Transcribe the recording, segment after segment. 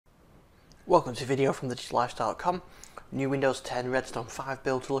Welcome to a video from thedigital.com. New Windows 10 Redstone 5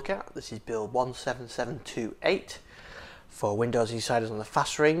 build to look at. This is build 17728 for Windows Insiders on the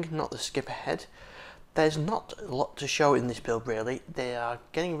fast ring, not the skip ahead. There's not a lot to show in this build really. They are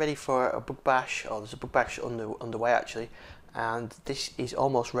getting ready for a bug bash, or there's a bug bash underway actually, and this is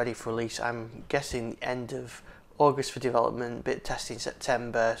almost ready for release. I'm guessing the end of August for development, bit of testing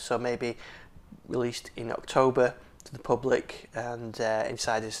September, so maybe released in October to the public, and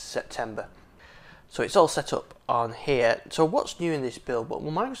Insiders September. So it's all set up on here. So what's new in this build? Well,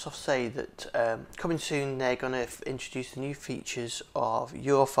 Microsoft say that coming soon they're going to introduce the new features of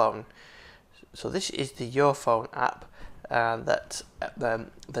Your Phone. So this is the Your Phone app that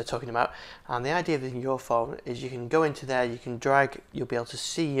they're talking about, and the idea of Your Phone is you can go into there, you can drag, you'll be able to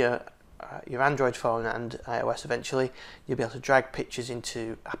see your Android phone and iOS eventually. You'll be able to drag pictures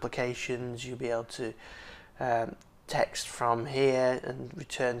into applications, you'll be able to text from here and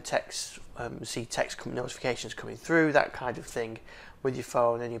return text, see text notifications coming through, that kind of thing with your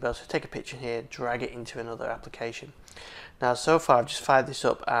phone, and you'll be able to take a picture here, drag it into another application. Now so far I've just fired this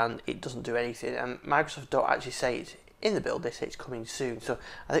up and it doesn't do anything, and Microsoft don't actually say it's in the build, they say it's coming soon. So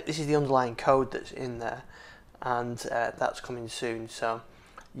I think this is the underlying code that's in there, and that's coming soon. So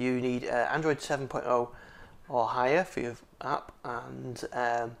you need Android 7.0 or higher for your app, and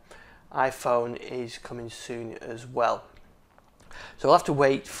iPhone is coming soon as well. So we'll have to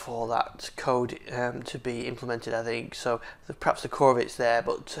wait for that code to be implemented, I think. So perhaps the core of it's there,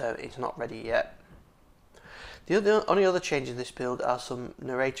 but it's not ready yet. The only other changes in this build are some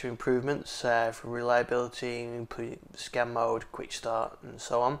Narrator improvements for reliability, including scan mode, quick start, and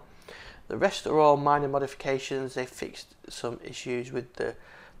so on. The rest are all minor modifications. They fixed some issues with the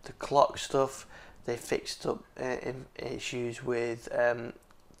clock stuff. They fixed up issues with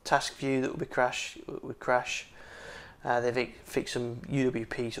task view that would crash. They've fixed some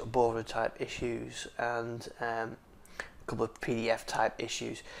UWP sort of border type issues, and a couple of PDF type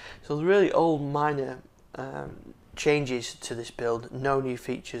issues. So the really old minor changes to this build, no new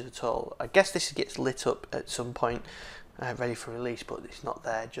features at all. I guess this gets lit up at some point, ready for release, but it's not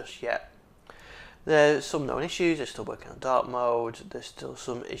there just yet. There's some known issues. They're still working on dark mode. There's still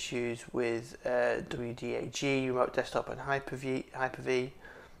some issues with WDAG, remote desktop, and Hyper-V.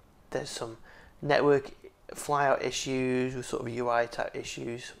 There's some network Flyout issues with sort of UI type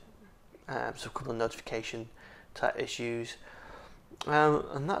issues, so a couple of notification type issues,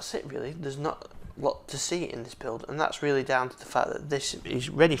 and that's it really. There's not a lot to see in this build, and that's really down to the fact that this is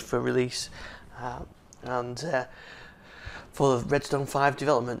ready for release, and for the Redstone 5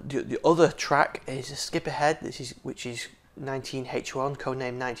 development. The other track is a skip ahead, which is 19H1,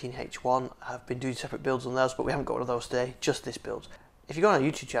 codename 19H1. I've been doing separate builds on those, but we haven't got one of those today, just this build. If you go on our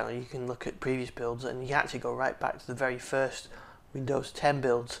YouTube channel, you can look at previous builds, and you can actually go right back to the very first Windows 10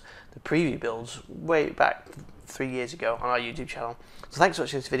 builds, the preview builds, way back 3 years ago on our YouTube channel. So thanks for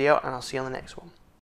watching this video, and I'll see you on the next one.